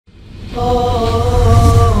السلام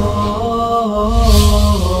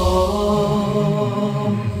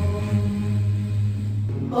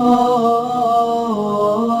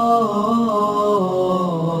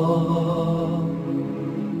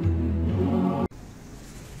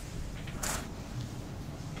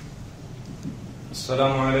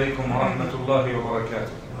عليكم ورحمة الله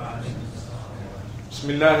وبركاته. بسم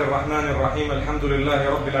الله الرحمن الرحيم. الحمد لله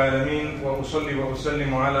رب العالمين، وأصلي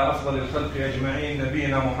وأسلم على أفضل الخلق أجمعين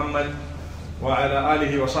نبينا محمد وعلى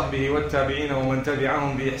آله وصحبه والتابعين ومن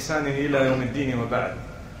تبعهم بإحسان إلى يوم الدين وبعد.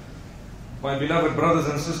 My beloved brothers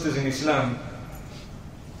and sisters in Islam,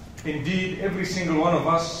 indeed every single one of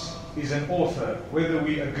us is an author, whether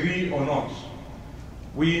we agree or not.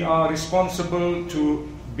 We are responsible to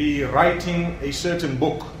be writing a certain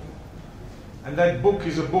book, and that book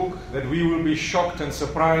is a book that we will be shocked and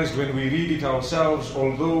surprised when we read it ourselves,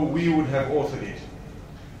 although we would have authored it.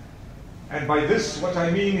 And by this, what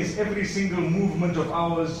I mean is every single movement of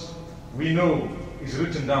ours we know is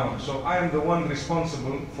written down. So I am the one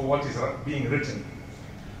responsible for what is being written.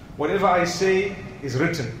 Whatever I say is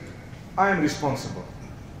written. I am responsible.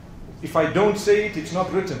 If I don't say it, it's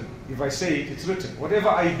not written. If I say it, it's written. Whatever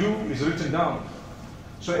I do is written down.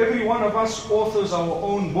 So every one of us authors our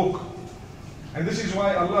own book. And this is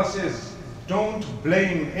why Allah says, don't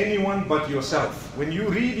blame anyone but yourself when you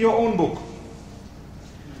read your own book.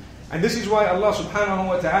 And this is why Allah subhanahu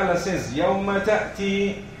wa ta'ala says, يَوْمَ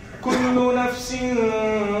تَأْتِي كُلُّ نَفْسٍ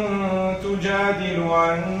تُجَادِلُ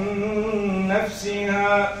عَنْ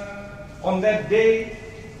نَفْسِهَا. On that day,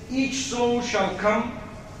 each soul shall come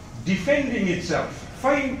defending itself,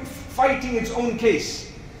 fighting its own case.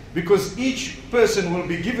 Because each person will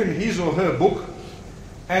be given his or her book,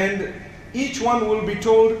 and each one will be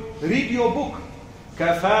told, read your book.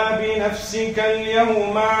 كَفَى بِنَفْسِكَ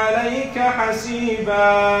الْيَوْمَ عَلَيْكَ حَسِيبًا.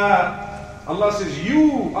 Allah says,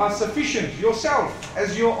 you are sufficient yourself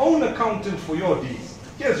as your own accountant for your deeds.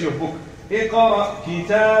 Here's your book. اقرأ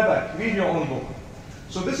كتابك. Read your own book.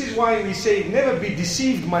 So this is why we say, never be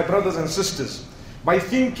deceived, my brothers and sisters, by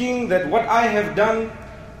thinking that what I have done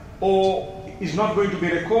or is not going to be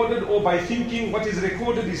recorded, or by thinking what is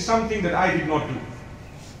recorded is something that I did not do.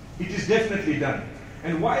 It is definitely done.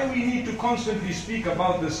 And why we need to constantly speak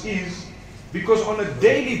about this is because on a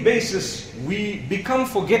daily basis we become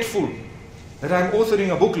forgetful that I'm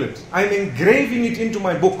authoring a booklet. I'm engraving it into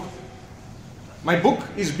my book. My book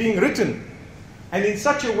is being written, and in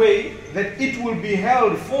such a way that it will be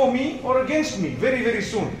held for me or against me very, very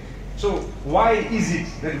soon. So why is it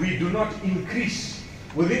that we do not increase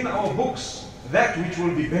within our books that which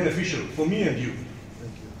will be beneficial for me and you?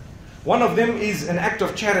 One of them is an act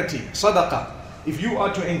of charity, sadaqah. If you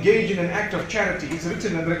are to engage in an act of charity, it's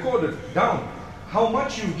written and recorded down how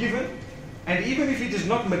much you've given, and even if it is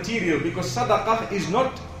not material, because sadaqah is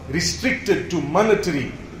not restricted to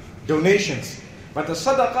monetary donations, but the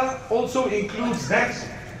sadaqah also includes that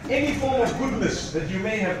any form of goodness that you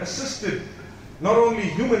may have assisted not only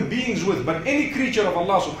human beings with, but any creature of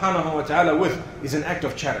Allah subhanahu wa ta'ala with, is an act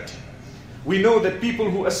of charity. We know that people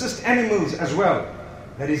who assist animals as well,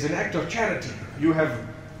 that is an act of charity. You have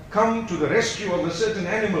come to the rescue of a certain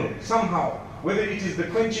animal somehow, whether it is the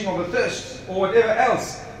quenching of a thirst or whatever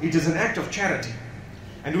else, it is an act of charity.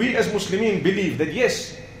 And we as Muslimin believe that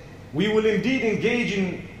yes, we will indeed engage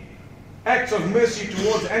in acts of mercy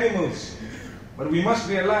towards animals, but we must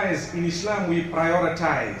realize in Islam we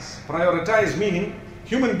prioritize. Prioritize meaning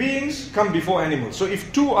human beings come before animals. So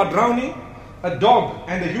if two are drowning, a dog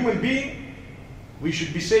and a human being, we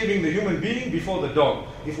should be saving the human being before the dog.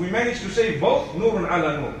 If we manage to save both, nurun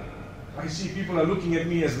ala nur. I see people are looking at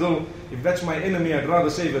me as though if that's my enemy, I'd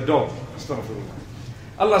rather save a dog. Astaghfirullah.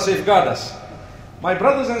 Allah safeguard us. My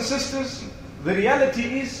brothers and sisters, the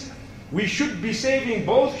reality is we should be saving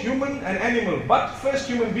both human and animal, but first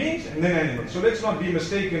human beings and then animals. So let's not be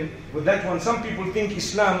mistaken with that one. Some people think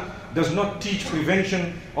Islam does not teach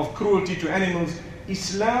prevention of cruelty to animals.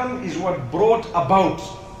 Islam is what brought about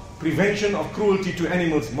prevention of cruelty to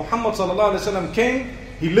animals. Muhammad sallallahu alaihi wasallam came,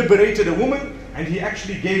 he liberated a woman, and he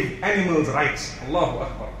actually gave animals rights. Allahu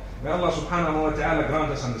Akbar. May Allah subhanahu wa ta'ala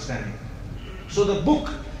grant us understanding. So the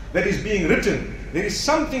book that is being written, there is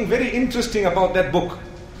something very interesting about that book.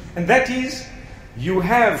 And that is, you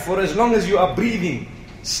have, for as long as you are breathing,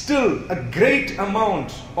 still a great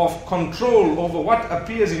amount of control over what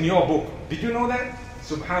appears in your book. Did you know that?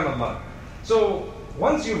 Subhanallah. So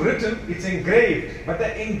once you've written, it's engraved, but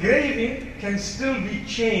the engraving can still be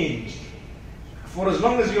changed for as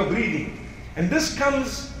long as you're breathing. And this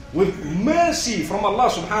comes with mercy from Allah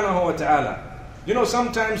subhanahu wa ta'ala. You know,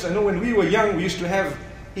 sometimes, I know when we were young, we used to have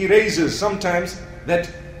erasers sometimes that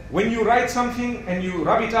when you write something and you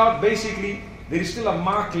rub it out, basically there is still a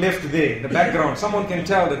mark left there in the background. Someone can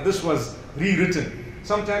tell that this was rewritten.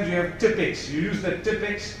 Sometimes you have Tipex, you use that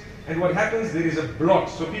Tipex, and what happens, there is a blot,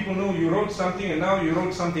 so people know you wrote something and now you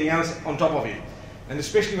wrote something else on top of it. And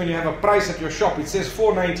especially when you have a price at your shop, it says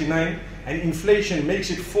 $4.99 and inflation makes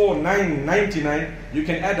it $4.999, you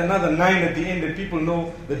can add another 9 at the end and people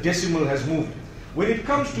know the decimal has moved. When it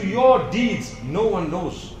comes to your deeds, no one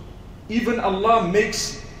knows. Even Allah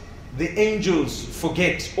makes the angels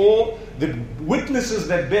forget, or the witnesses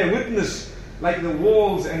that bear witness, like the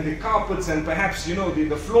walls and the carpets and perhaps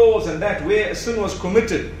the floors and that, where a sin was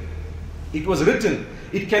committed. It was written,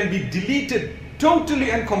 it can be deleted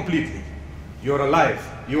totally and completely. You're alive,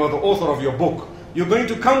 you are the author of your book. You're going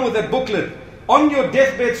to come with that booklet. On your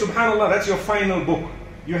deathbed, subhanAllah, that's your final book.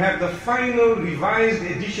 You have the final revised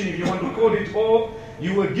edition, if you want to call it, or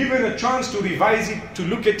you were given a chance to revise it, to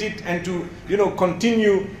look at it and to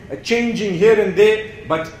continue changing here and there,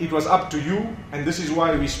 but it was up to you, and this is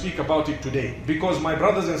why we speak about it today. Because my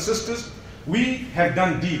brothers and sisters, we have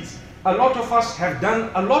done deeds. A lot of us have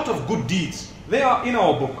done a lot of good deeds. They are in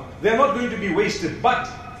our book. They are not going to be wasted, but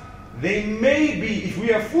they may be, if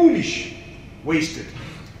we are foolish, wasted.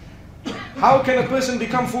 How can a person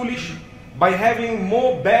become foolish? By having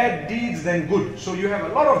more bad deeds than good. So you have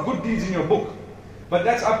a lot of good deeds in your book, but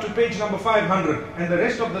that's up to page number 500, and the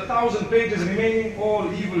rest of the 1,000 pages remaining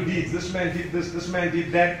all evil deeds. This man did this man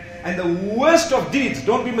did that. And the worst of deeds,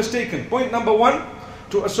 don't be mistaken, point number 1,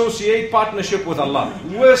 to associate partnership with Allah.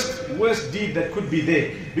 Worst deed that could be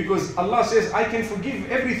there, because Allah says, I can forgive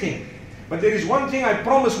everything, but there is one thing I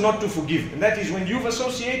promise not to forgive, and that is when you've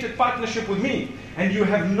associated partnership with me and you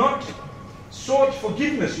have not sought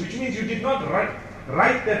forgiveness, which means you did not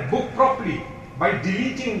write that book properly by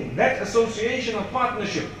deleting that association of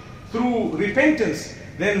partnership through repentance,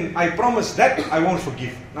 then I promise that I won't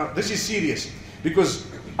forgive. Now this is serious, because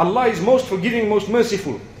Allah is most forgiving, most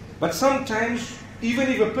merciful. But sometimes, even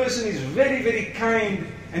if a person is very, very kind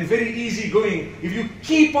and very easygoing, if you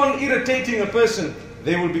keep on irritating a person,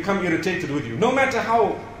 they will become irritated with you. No matter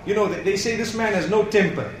how, they say this man has no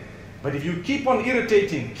temper. But if you keep on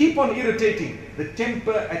irritating, the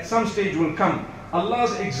temper at some stage will come.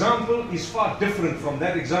 Allah's example is far different from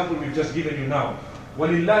that example we've just given you now.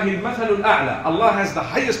 وَلِلَّهِ الْمَثَلُ الْأَعْلَى. Allah has the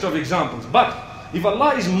highest of examples. But if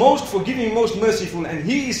Allah is most forgiving, most merciful, and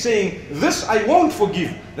He is saying, this I won't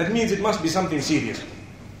forgive, that means it must be something serious.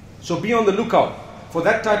 So be on the lookout for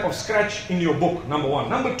that type of scratch in your book, number 1.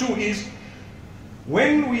 Number 2 is,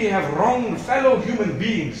 when we have wronged fellow human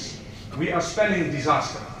beings, we are spelling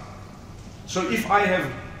disaster. So if I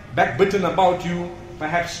have backbitten about you,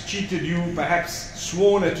 perhaps cheated you, perhaps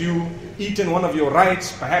sworn at you, eaten one of your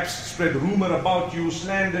rights, perhaps spread rumor about you,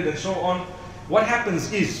 slandered and so on, what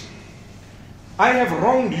happens is, I have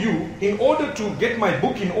wronged you. In order to get my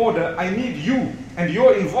book in order, I need you and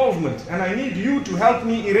your involvement, and I need you to help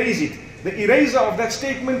me erase it. The eraser of that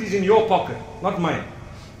statement is in your pocket, not mine.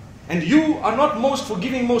 And you are not most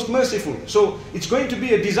forgiving, most merciful. So it's going to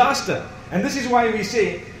be a disaster. And this is why we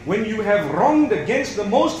say, when you have wronged against the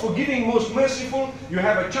most forgiving, most merciful, you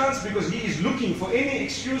have a chance, because He is looking for any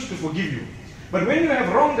excuse to forgive you. But when you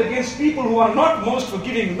have wronged against people who are not most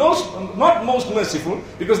forgiving, not most merciful,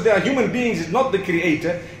 because they are human beings, it's not the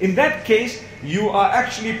Creator, in that case, you are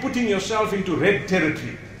actually putting yourself into red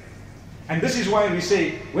territory. And this is why we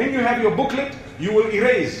say, when you have your booklet, you will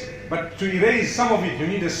erase. But to erase some of it, you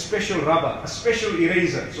need a special rubber, a special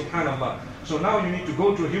eraser, subhanAllah. So now you need to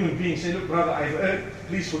go to a human being, say, look brother, I've erred,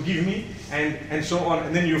 please forgive me, and so on.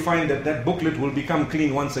 And then you find that that booklet will become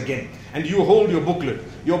clean once again. And you hold your booklet.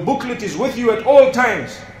 Your booklet is with you at all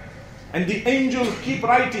times. And the angels keep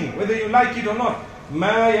writing, whether you like it or not.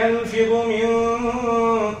 مَا يَلْفِظُ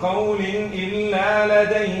مِن قَوْلٍ إِلَّا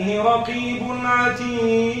لَدَيْهِ رَقِيبٌ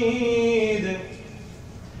عَتِيدٌ.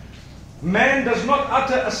 Man does not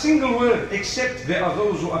utter a single word, except there are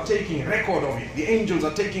those who are taking record of it. The angels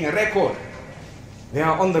are taking a record. They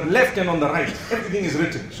are on the left and on the right. Everything is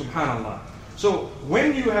written, subhanAllah. So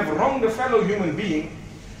when you have wronged a fellow human being,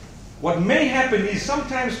 what may happen is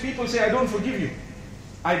sometimes people say, I don't forgive you.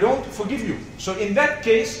 I don't forgive you. So in that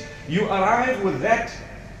case, you arrive with that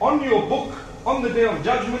on your book on the day of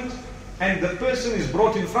judgment, and the person is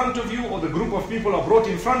brought in front of you, or the group of people are brought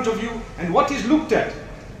in front of you, and what is looked at?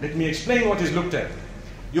 Let me explain what is looked at.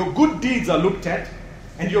 Your good deeds are looked at,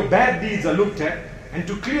 and your bad deeds are looked at, and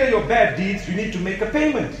to clear your bad deeds, you need to make a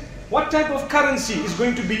payment. What type of currency is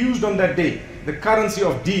going to be used on that day? The currency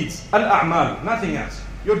of deeds, al-a'mal, nothing else.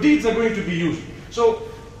 Your deeds are going to be used. So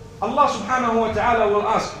Allah subhanahu wa ta'ala will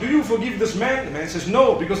ask, do you forgive this man? The man says,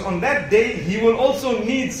 no, because on that day, he will also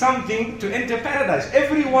need something to enter paradise.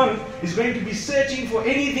 Everyone is going to be searching for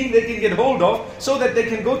anything they can get hold of so that they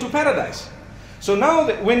can go to paradise. So now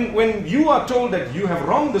that when you are told that you have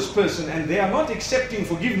wronged this person and they are not accepting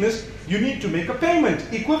forgiveness, you need to make a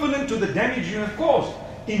payment equivalent to the damage you have caused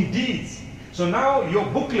in deeds. So now your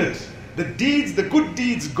booklet, the deeds, the good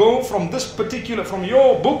deeds go from from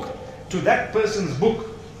your book to that person's book.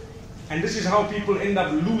 And this is how people end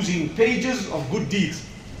up losing pages of good deeds.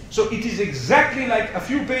 So it is exactly like a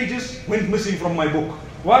few pages went missing from my book.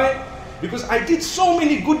 Why? Because I did so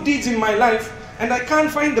many good deeds in my life and I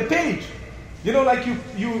can't find the page. You know, like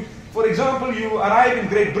you, for example, you arrive in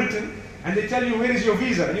Great Britain and they tell you, where is your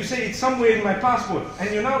visa? And you say, it's somewhere in my passport.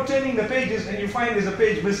 And you're now turning the pages and you find there's a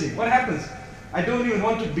page missing. What happens? I don't even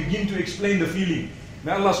want to begin to explain the feeling.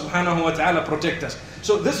 May Allah subhanahu wa ta'ala protect us.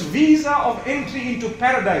 So this visa of entry into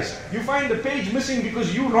paradise, you find the page missing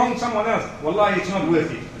because you wronged someone else. Wallahi, it's not worth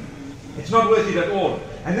it. It's not worth it at all.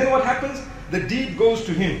 And then what happens? The deed goes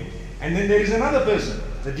to him. And then there is another person.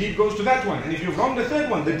 The deed goes to that one. And if you've wronged the third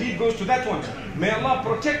one, the deed goes to that one. May Allah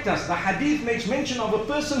protect us. The hadith makes mention of a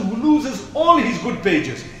person who loses all his good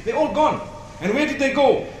pages. They're all gone. And where did they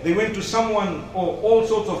go? They went to someone or all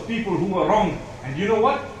sorts of people who were wronged. And you know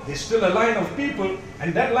what? There's still a line of people.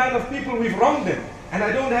 And that line of people, we've wronged them. And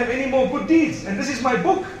I don't have any more good deeds. And this is my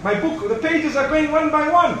book. My book, the pages are going one by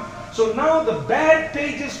one. So now the bad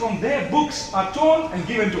pages from their books are torn and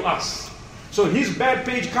given to us. So his bad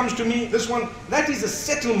page comes to me, this one, that is a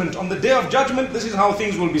settlement. On the day of judgment, this is how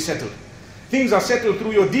things will be settled. Things are settled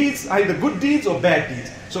through your deeds, either good deeds or bad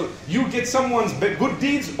deeds. So you get someone's good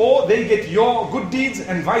deeds or they get your good deeds,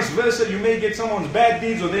 and vice versa. You may get someone's bad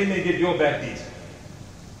deeds or they may get your bad deeds.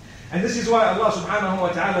 And this is why Allah subhanahu wa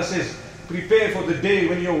ta'ala says, prepare for the day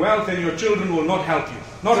when your wealth and your children will not help you.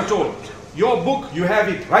 Not at all. Your book, you have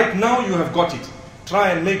it. Right now you have got it. Try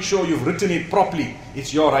and make sure you've written it properly.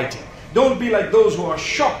 It's your writing. Don't be like those who are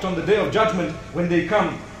shocked on the day of judgment when they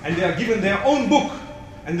come and they are given their own book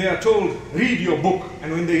and they are told, read your book.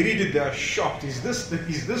 And when they read it, they are shocked. Is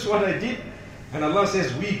this what I did? And Allah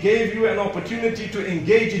says, we gave you an opportunity to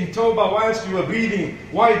engage in tawbah whilst you were breathing.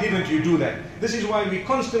 Why didn't you do that? This is why we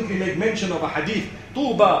constantly make mention of a hadith.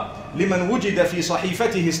 طُوبَى لِمَنْ وُجِدَ فِي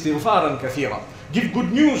صَحِيفَتِهِ اسْتِغْفَارًا كَثِيرًا. Give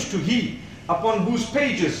good news to he upon whose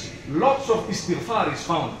pages lots of istighfar is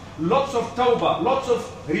found. Lots of tawbah, lots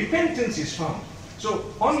of repentance is found. So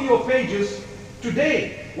on your pages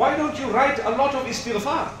today, why don't you write a lot of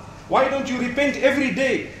istighfar? Why don't you repent every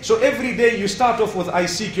day? So every day you start off with, I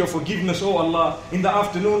seek your forgiveness, oh Allah. In the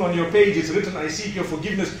afternoon on your page it's written, I seek your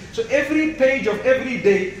forgiveness. So every page of every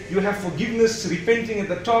day you have forgiveness, repenting at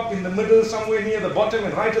the top, in the middle, somewhere near the bottom,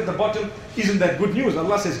 and right at the bottom. Isn't that good news?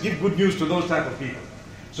 Allah says, give good news to those type of people.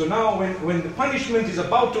 So now when the punishment is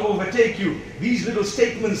about to overtake you, these little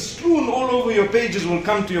statements strewn all over your pages will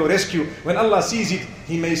come to your rescue. When Allah sees it,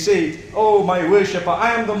 He may say, oh my worshipper,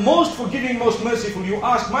 I am the most forgiving, most merciful. You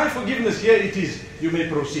ask my forgiveness, here it is. You may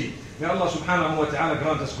proceed. May Allah subhanahu wa ta'ala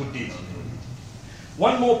grant us good deeds.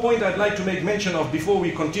 One more point I'd like to make mention of before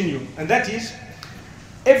we continue, and that is,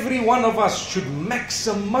 every one of us should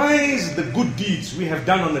maximize the good deeds we have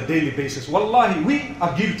done on a daily basis. Wallahi, we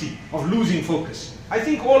are guilty of losing focus. I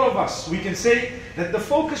think all of us, we can say that the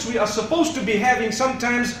focus we are supposed to be having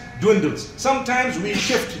sometimes dwindles. Sometimes we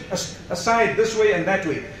shift aside this way and that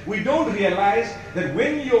way. We don't realize that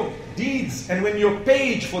when your deeds and when your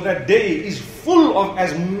page for that day is full of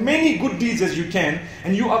as many good deeds as you can,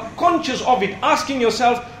 and you are conscious of it, asking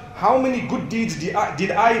yourself, how many good deeds did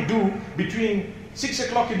I do between 6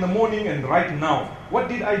 o'clock in the morning and right now? What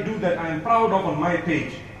did I do that I am proud of on my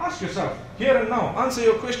page? Ask yourself, here and now. Answer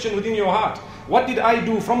your question within your heart. What did I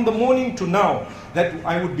do from the morning to now that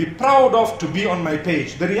I would be proud of to be on my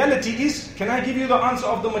page? The reality is, can I give you the answer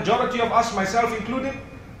of the majority of us, myself included?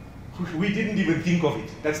 We didn't even think of it.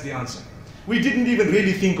 That's the answer. We didn't even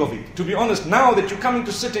really think of it. To be honest, now that you're coming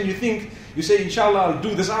to sit and you think, you say, inshallah, I'll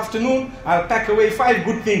do this afternoon, I'll pack away 5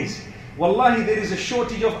 good things. Wallahi, there is a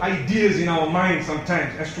shortage of ideas in our minds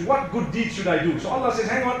sometimes as to what good deeds should I do. So Allah says,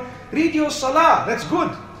 hang on, read your salah, that's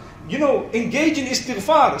good. You know, engage in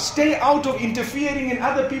istighfar, stay out of interfering in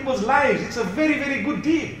other people's lives. It's a very, very good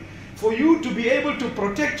deed. For you to be able to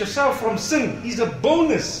protect yourself from sin is a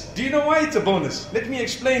bonus. Do you know why it's a bonus? Let me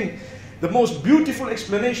explain. The most beautiful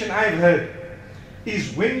explanation I've heard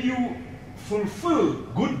is when you fulfill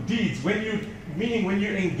good deeds, meaning when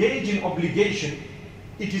you engage in obligation,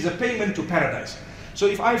 it is a payment to paradise. So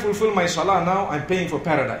if I fulfill my salah now, I'm paying for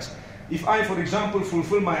paradise. If I, for example,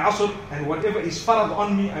 fulfill my asr and whatever is farad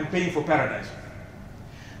on me, I'm paying for paradise.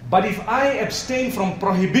 But if I abstain from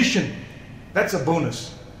prohibition, that's a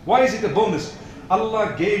bonus. Why is it a bonus?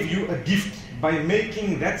 Allah gave you a gift by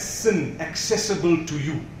making that sin accessible to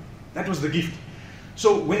you. That was the gift.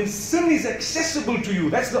 So when sin is accessible to you,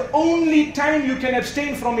 that's the only time you can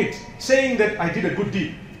abstain from it, saying that I did a good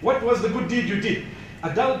deed. What was the good deed you did?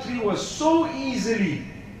 Adultery was so easily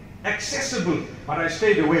accessible, but I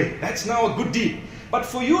stayed away. That's now a good deed. But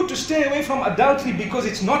for you to stay away from adultery because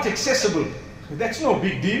it's not accessible, that's no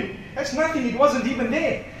big deal. That's nothing. It wasn't even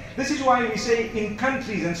there. This is why we say in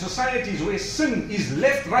countries and societies where sin is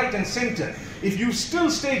left, right and center, if you still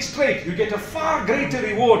stay straight, you get a far greater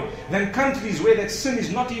reward than countries where that sin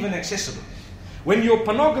is not even accessible. When your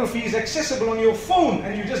pornography is accessible on your phone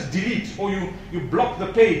and you just delete or you block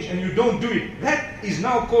the page and you don't do it, that is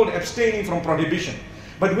now called abstaining from prohibition.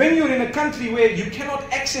 But when you're in a country where you cannot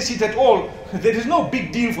access it at all, there is no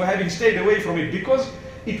big deal for having stayed away from it, because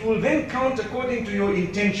it will then count according to your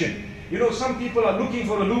intention. You know, some people are looking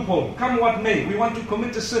for a loophole. Come what may, we want to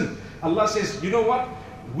commit a sin. Allah says, you know what?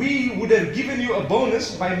 We would have given you a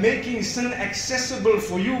bonus by making sin accessible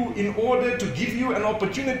for you in order to give you an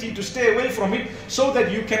opportunity to stay away from it so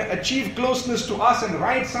that you can achieve closeness to us and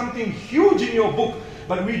write something huge in your book.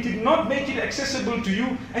 But we did not make it accessible to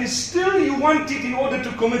you, and still you want it in order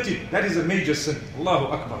to commit it. That is a major sin. Allahu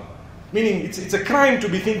Akbar. Meaning it's a crime to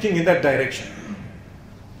be thinking in that direction.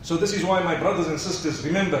 So this is why, my brothers and sisters,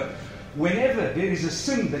 remember, whenever there is a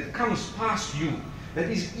sin that comes past you, that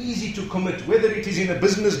is easy to commit, whether it is in a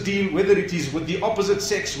business deal, whether it is with the opposite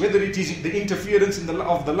sex, whether it is the interference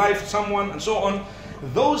of the life of someone and so on,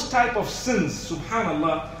 those type of sins,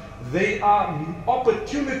 subhanallah, they are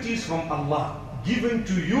opportunities from Allah given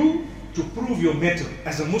to you to prove your mettle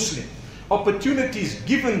as a Muslim. Opportunities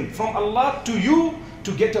given from Allah to you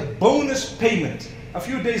to get a bonus payment. A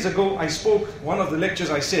few days ago I spoke, one of the lectures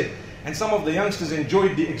I said, and some of the youngsters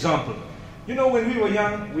enjoyed the example. You know, when we were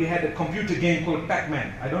young, we had a computer game called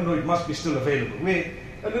Pac-Man. I don't know, it must be still available, where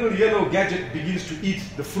a little yellow gadget begins to eat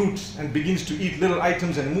the fruits and begins to eat little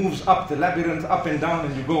items and moves up the labyrinth, up and down,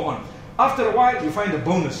 and you go on. After a while, you find a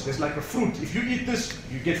bonus. There's like a fruit. If you eat this,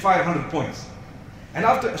 you get 500 points. And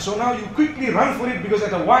so now you quickly run for it, because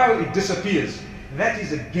at a while it disappears. That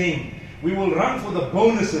is a game. We will run for the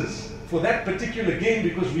bonuses for that particular game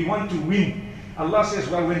because we want to win. Allah says,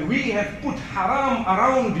 well, when we have put haram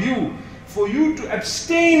around you, for you to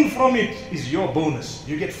abstain from it is your bonus.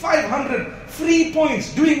 You get 500 free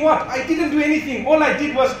points. Doing what? I didn't do anything. All I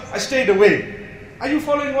did was I stayed away. Are you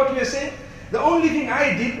following what we are saying? The only thing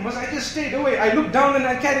I did was I just stayed away. I looked down and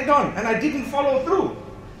I carried on, and I didn't follow through.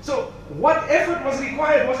 So what effort was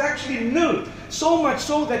required was actually nil. So much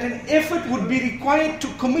so that an effort would be required to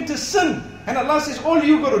commit a sin. And Allah says, all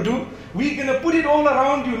you got to do, we're going to put it all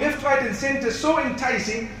around you, left, right and center, so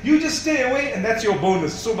enticing, you just stay away and that's your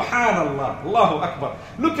bonus. Subhanallah, Allahu Akbar.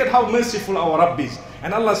 Look at how merciful our Rabb is.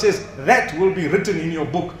 And Allah says, that will be written in your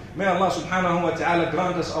book. May Allah subhanahu wa ta'ala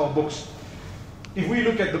grant us our books. If we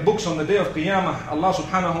look at the books on the day of Qiyamah, Allah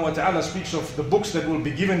subhanahu wa ta'ala speaks of the books that will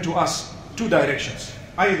be given to us two directions.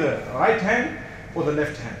 Either right hand or the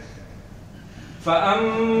left hand.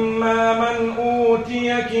 فَأَمَّا مَنْ أُوتِيَ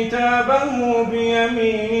كِتَابَهُ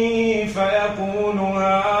بِيَمِينِهِ فَيَقُولُ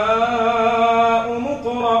هَاؤُمُ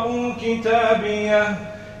اقْرَءُوا كِتَابِيَهْ.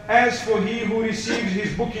 As for he who receives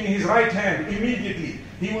his book in his right hand, immediately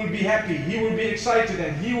he will be happy, he will be excited,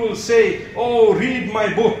 and he will say, oh, read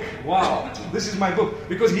my book. Wow, this is my book.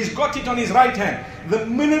 Because he's got it on his right hand. The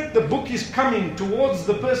minute the book is coming towards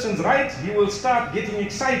the person's right, he will start getting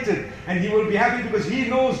excited and he will be happy, because he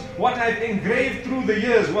knows what I've engraved through the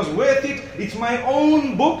years was worth it. It's my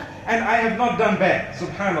own book and I have not done bad.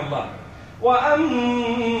 Subhanallah.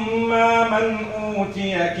 وَأَمَّا مَنْ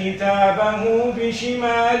أُوتِيَ كِتَابَهُ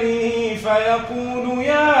بِشِمَالِهِ فَيَقُولُ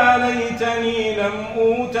يَا لَيْتَنِي لَمْ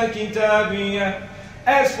أُوتَ كِتَابِيَهْ.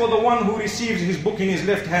 As for the one who receives his book in his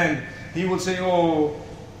left hand, he will say, oh,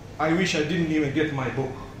 I wish I didn't even get my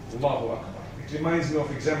book. Allahu Akbar. It reminds me of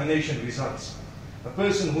examination results. A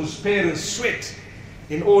person whose parents sweat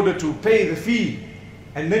in order to pay the fee,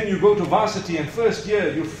 and then you go to varsity and first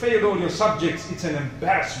year you failed all your subjects. It's an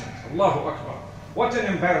embarrassment. Allahu Akbar. What an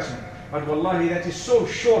embarrassment. But wallahi, that is so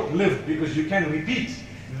short-lived, because you can repeat.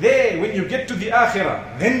 There, when you get to the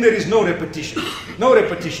akhirah, then there is no repetition. No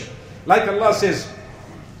repetition. Like Allah says,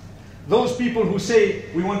 those people who say,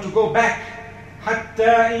 we want to go back,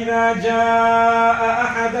 حَتَّى إِذَا جَاءَ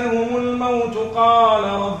أَحَدَهُمُ الْمَوْتُ قَالَ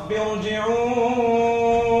رَبِّ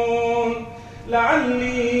ارْجِعُونَ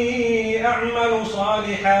لَعَلِّي أَعْمَلُ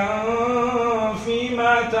صَالِحًا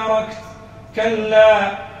فِيمَا تَرَكْتُ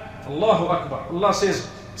كَلَّا. Allahu Akbar. Allah says,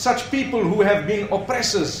 such people who have been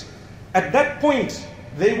oppressors, at that point,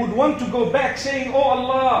 they would want to go back saying, oh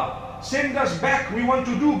Allah, send us back, we want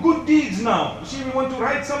to do good deeds now. You see, we want to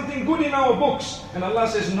write something good in our books. And Allah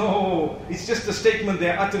says, no, it's just a statement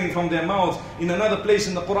they're uttering from their mouths. In another place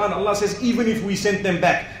in the Quran, Allah says, even if we sent them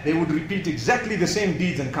back, they would repeat exactly the same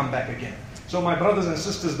deeds and come back again. So my brothers and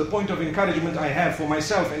sisters, the point of encouragement I have for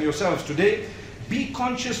myself and yourselves today, be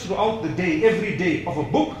conscious throughout the day, every day, of a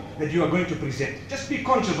book that you are going to present. Just be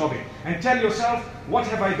conscious of it and tell yourself, what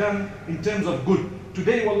have I done in terms of good?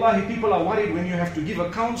 Today, wallahi, people are worried when you have to give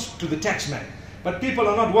accounts to the taxman. But people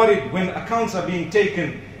are not worried when accounts are being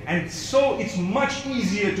taken. And so it's much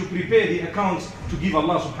easier to prepare the accounts to give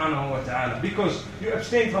Allah subhanahu wa ta'ala, because you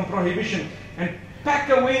abstain from prohibition and pack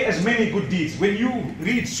away as many good deeds. When you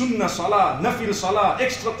read sunnah salah, nafil salah,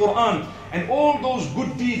 extra Quran, and all those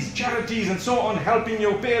good deeds, charities and so on, helping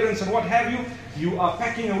your parents and what have you, you are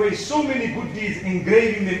packing away so many good deeds,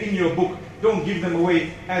 engraving them in your book. Don't give them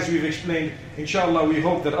away, as we've explained. Inshallah, we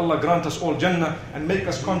hope that Allah grant us all Jannah and make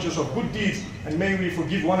us conscious of good deeds, and may we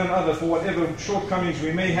forgive one another for whatever shortcomings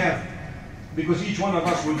we may have, because each one of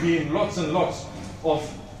us will be in lots and lots of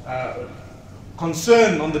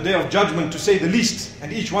concern on the Day of Judgment, to say the least,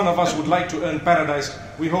 and each one of us would like to earn paradise.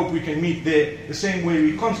 We hope we can meet there the same way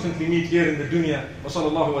we constantly meet here in the dunya. Wa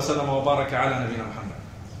sallallahu wa sallam wa baraka ala nabina Muhammad.